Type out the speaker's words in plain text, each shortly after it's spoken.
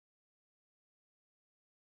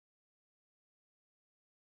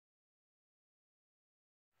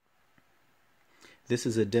This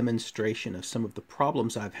is a demonstration of some of the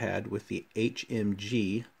problems I've had with the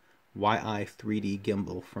HMG YI3D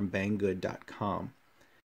gimbal from Banggood.com.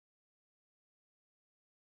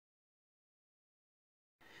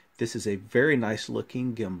 This is a very nice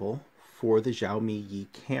looking gimbal for the Xiaomi Yi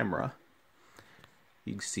camera.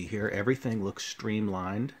 You can see here everything looks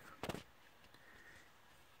streamlined.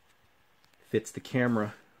 Fits the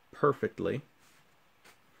camera perfectly.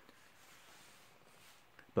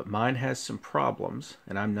 But mine has some problems,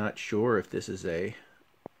 and I'm not sure if this is a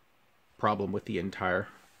problem with the entire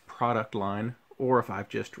product line or if I've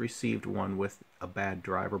just received one with a bad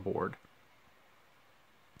driver board.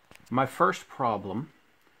 My first problem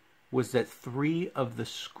was that 3 of the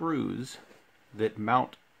screws that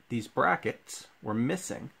mount these brackets were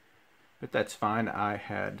missing, but that's fine. I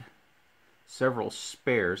had several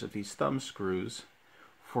spares of these thumb screws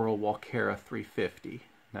for a YI3D,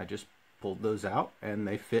 and I just pulled those out and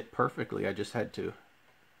they fit perfectly. I just had to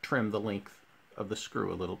trim the length of the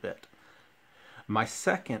screw a little bit. My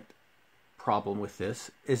second problem with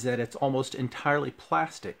this is that it's almost entirely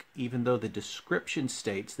plastic, even though the description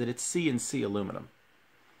states that it's CNC aluminum.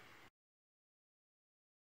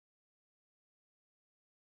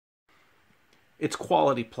 It's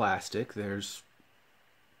quality plastic. There's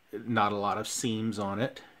not a lot of seams on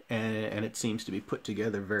it, and it seems to be put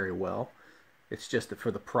together very well. It's just that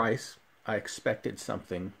for the price, I expected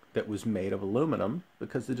something that was made of aluminum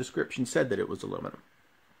because the description said that it was aluminum.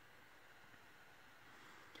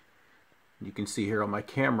 You can see here on my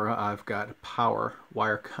camera I've got a power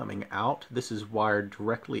wire coming out. This is wired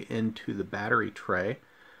directly into the battery tray.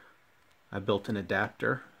 I built an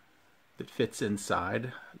adapter that fits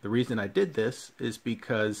inside. The reason I did this is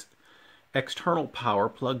because external power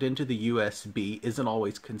plugged into the USB isn't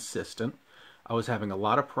always consistent. I was having a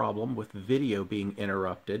lot of problem with video being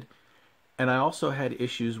interrupted, and I also had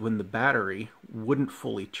issues when the battery wouldn't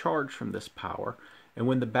fully charge from this power, and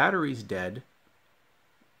when the battery's dead,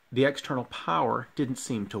 the external power didn't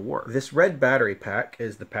seem to work. This red battery pack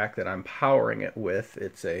is the pack that I'm powering it with.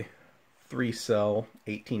 It's a 3-cell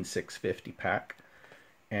 18650 pack,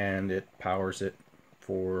 and it powers it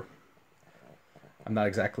for, I'm not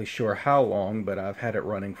exactly sure how long, but I've had it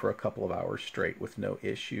running for a couple of hours straight with no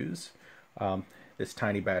issues. This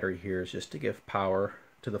tiny battery here is just to give power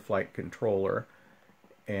to the flight controller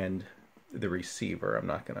and the receiver. I'm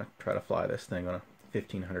not going to try to fly this thing on a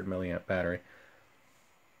 1500 milliamp battery.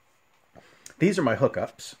 These are my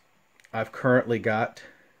hookups. I've currently got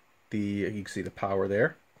you can see the power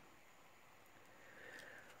there.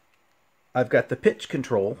 I've got the pitch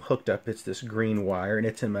control hooked up. It's this green wire, and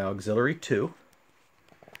it's in my auxiliary 2,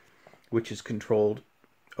 which is controlled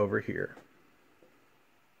over here.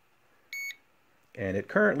 And it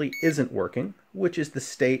currently isn't working, which is the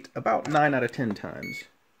state about 9 out of 10 times.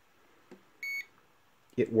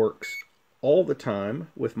 It works all the time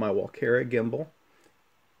with my YI3D gimbal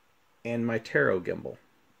and my Taro gimbal.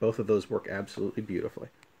 Both of those work absolutely beautifully.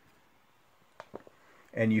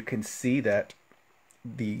 And you can see that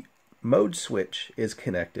the mode switch is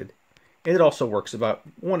connected, and it also works about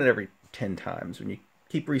 1 in every 10 times. When you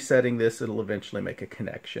keep resetting this, it'll eventually make a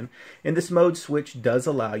connection. And this mode switch does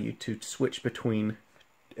allow you to switch between,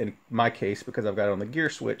 in my case, because I've got it on the gear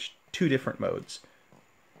switch, 2 different modes.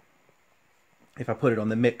 If I put it on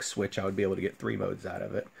the mix switch, I would be able to get 3 modes out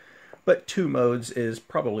of it. But 2 modes is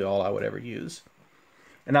probably all I would ever use.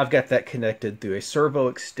 And I've got that connected through a servo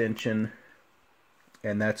extension,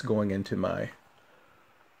 and that's going into my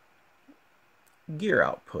gear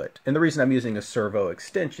output. And the reason I'm using a servo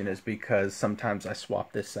extension is because sometimes I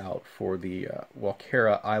swap this out for the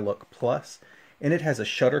YI3D iLook Plus, and it has a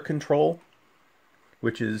shutter control,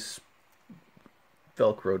 which is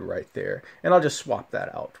velcroed right there. And I'll just swap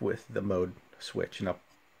that out with the mode switch, and I'll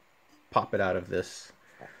pop it out of this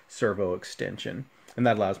servo extension, and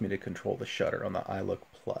that allows me to control the shutter on the iLook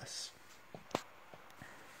Plus.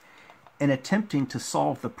 In attempting to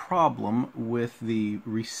solve the problem with the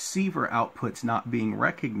receiver outputs not being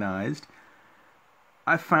recognized,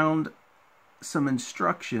 I found some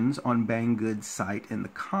instructions on Banggood's site in the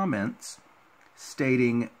comments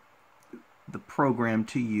stating the program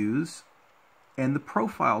to use and the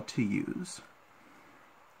profile to use.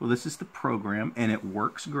 Well, this is the program, and it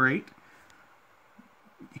works great.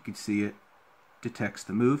 You can see it detects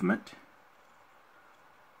the movement.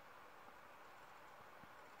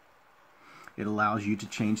 It allows you to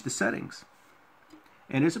change the settings.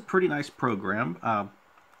 And it's a pretty nice program.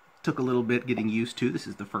 Took a little bit getting used to. This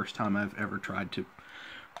is the first time I've ever tried to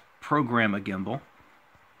program a gimbal.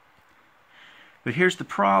 But here's the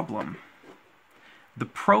problem. The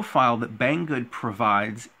profile that Banggood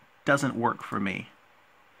provides doesn't work for me.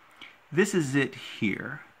 This is it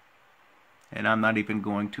here. And I'm not even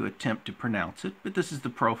going to attempt to pronounce it, but this is the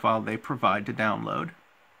profile they provide to download.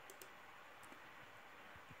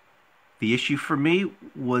 The issue for me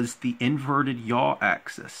was the inverted yaw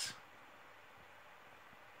axis.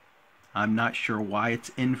 I'm not sure why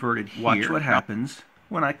it's inverted here. Watch what happens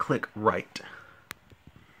when I click right.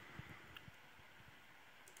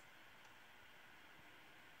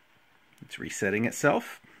 It's resetting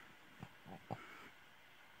itself.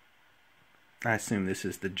 I assume this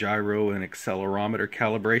is the gyro and accelerometer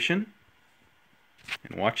calibration.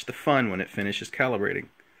 And watch the fun when it finishes calibrating.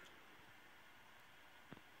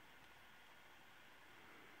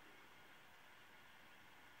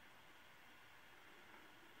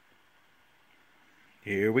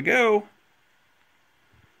 Here we go.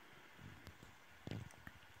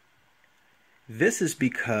 This is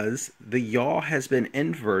because the yaw has been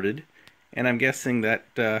inverted, and I'm guessing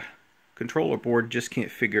that controller board just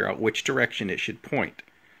can't figure out which direction it should point.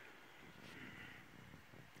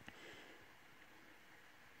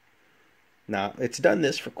 Now, it's done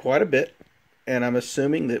this for quite a bit, and I'm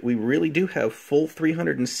assuming that we really do have full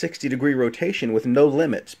 360-degree rotation with no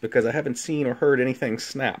limits, because I haven't seen or heard anything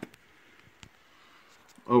snap.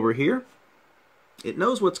 Over here, it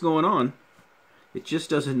knows what's going on. It just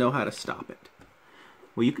doesn't know how to stop it.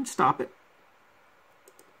 Well, you can stop it.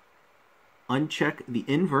 Uncheck the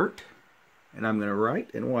invert, and I'm going to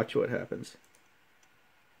write and watch what happens.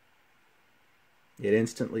 It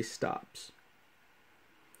instantly stops.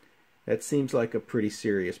 That seems like a pretty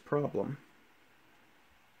serious problem.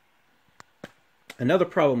 Another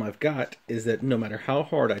problem I've got is that no matter how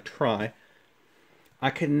hard I try,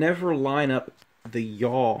 I can never line up the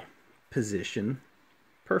yaw position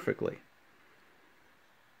perfectly.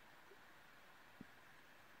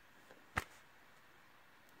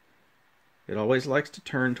 It always likes to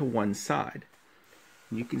turn to one side.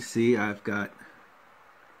 You can see I've got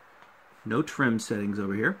no trim settings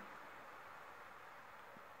over here.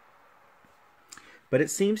 But it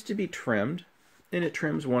seems to be trimmed, and it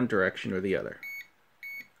trims one direction or the other.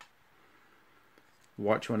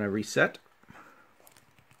 Watch when I reset.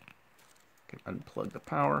 Unplug the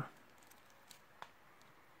power.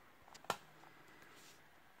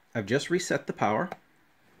 I've just reset the power.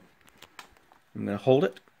 I'm going to hold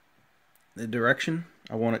it the direction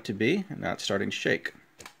I want it to be, and now it's starting to shake.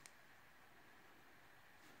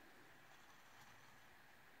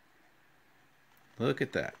 Look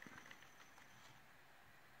at that.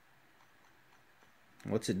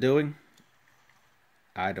 What's it doing?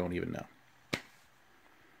 I don't even know.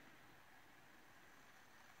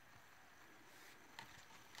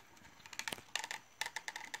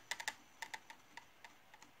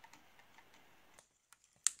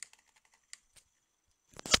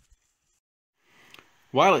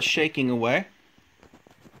 While it's shaking away,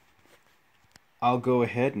 I'll go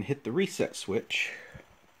ahead and hit the reset switch.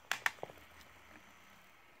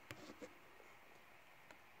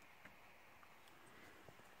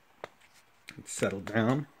 It's settled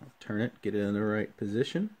down. I'll turn it, get it in the right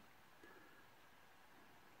position.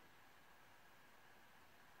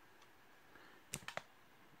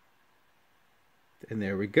 And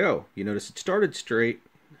there we go. You notice it started straight.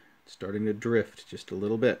 It's starting to drift just a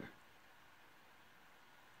little bit.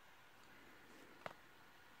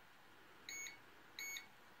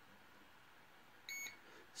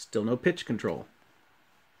 Still no pitch control.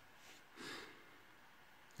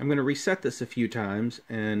 I'm going to reset this a few times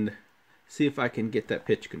and see if I can get that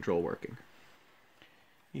pitch control working.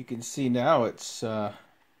 You can see now it's acting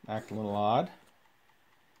a little odd.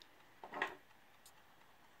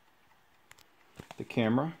 The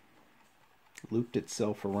camera looped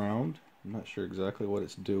itself around. I'm not sure exactly what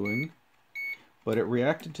it's doing, but it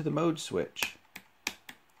reacted to the mode switch.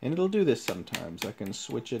 And it'll do this sometimes. I can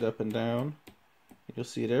switch it up and down. You'll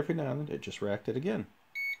see it every now and then. It just reacted again.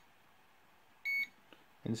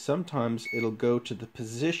 And sometimes it'll go to the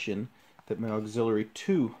position that my auxiliary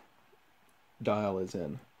 2 dial is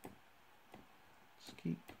in. Just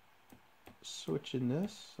keep switching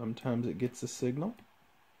this. Sometimes it gets a signal.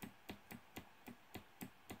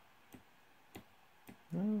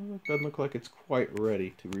 No, it doesn't look like it's quite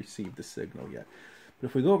ready to receive the signal yet. But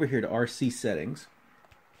if we go over here to RC settings,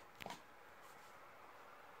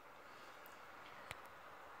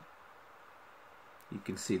 you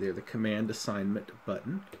can see there the command assignment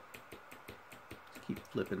button. Let's keep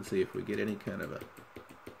flipping, see if we get any kind of a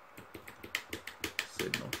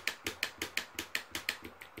signal.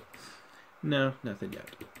 No, nothing yet.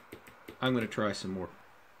 I'm going to try some more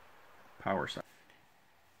power sign.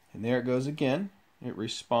 And there it goes again. It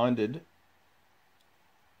responded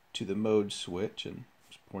to the mode switch and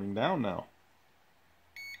it's pointing down now.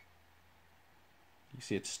 You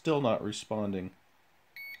see it's still not responding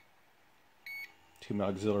to my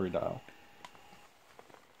auxiliary dial.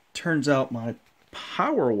 Turns out my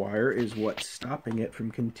power wire is what's stopping it from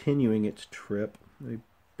continuing its trip. Let me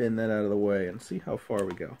bend that out of the way and see how far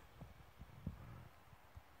we go.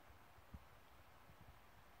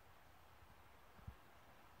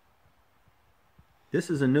 This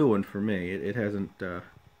is a new one for me. It hasn't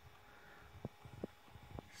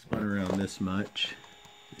spun around this much.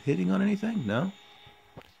 Hitting on anything? No?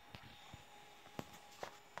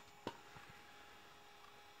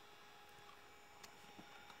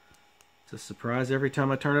 It's a surprise every time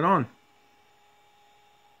I turn it on.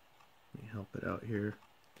 Let me help it out here.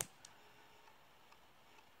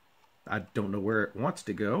 I don't know where it wants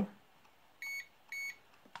to go,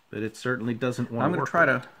 but it certainly doesn't want to work. I'm going to try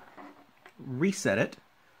to reset it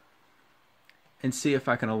and see if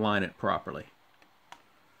I can align it properly.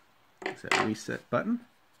 There's that reset button.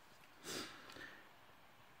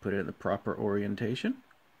 Put it in the proper orientation.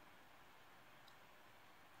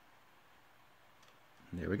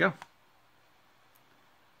 There we go.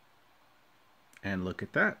 And look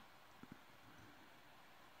at that.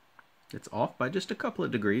 It's off by just a couple of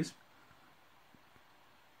degrees.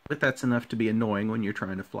 But that's enough to be annoying when you're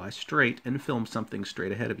trying to fly straight and film something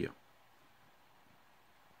straight ahead of you.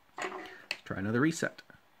 Let's try another reset.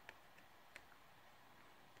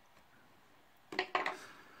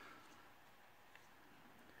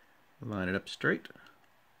 Line it up straight.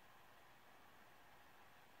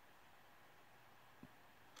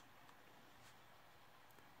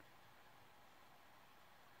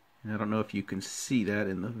 And I don't know if you can see that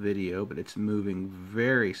in the video, but it's moving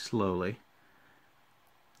very slowly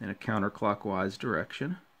in a counterclockwise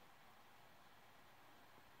direction.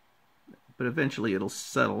 But eventually it'll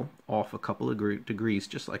settle off a couple of degrees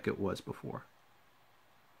just like it was before.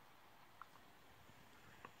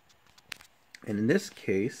 And in this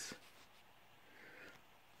case,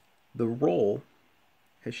 the roll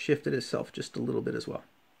has shifted itself just a little bit as well.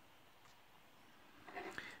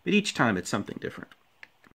 But each time it's something different.